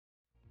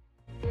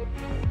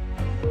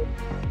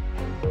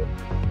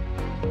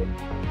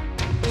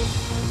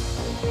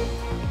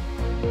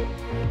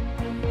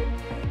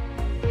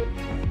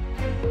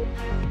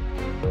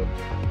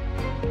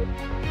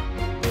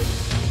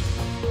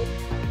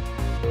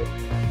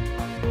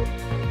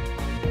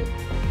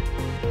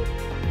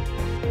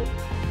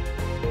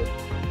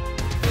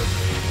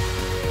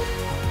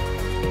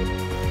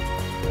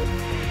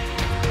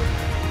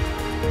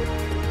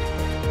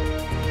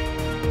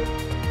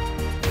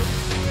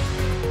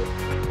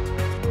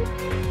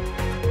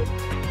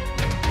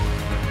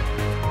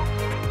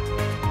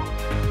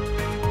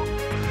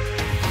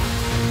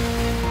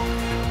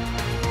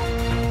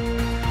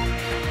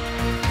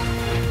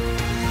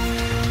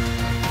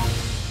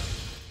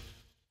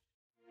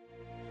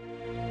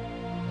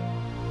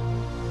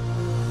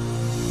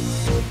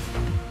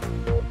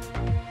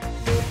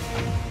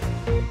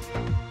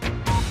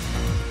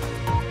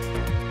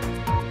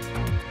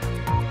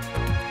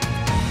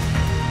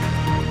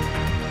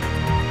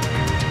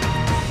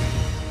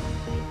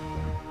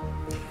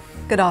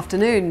Good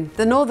afternoon.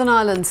 The Northern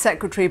Ireland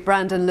Secretary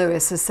Brandon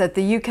Lewis has said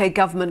the UK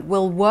government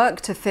will work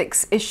to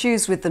fix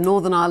issues with the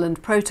Northern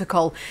Ireland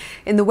Protocol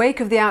in the wake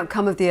of the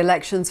outcome of the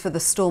elections for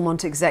the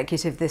Stormont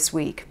executive this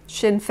week.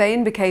 Sinn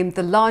Féin became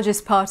the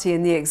largest party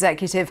in the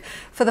executive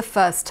for the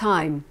first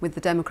time, with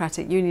the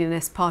Democratic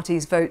Unionist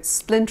Party's votes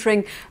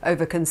splintering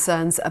over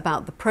concerns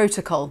about the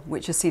protocol,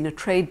 which has seen a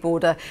trade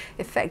border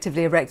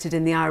effectively erected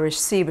in the Irish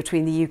Sea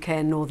between the UK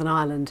and Northern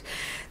Ireland.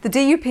 The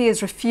DUP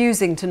is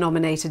refusing to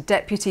nominate a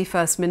Deputy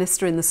First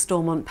Minister in the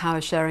Stormont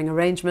power-sharing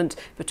arrangement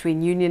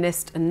between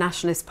Unionist and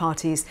Nationalist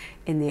parties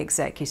in the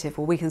executive.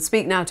 Well, we can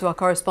speak now to our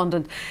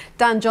correspondent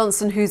Dan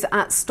Johnson, who's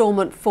at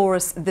Stormont for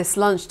us this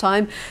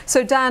lunchtime.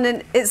 So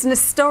Dan, it's an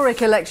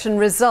historic election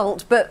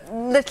result, but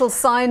little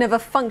sign of a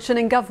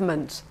functioning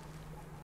government.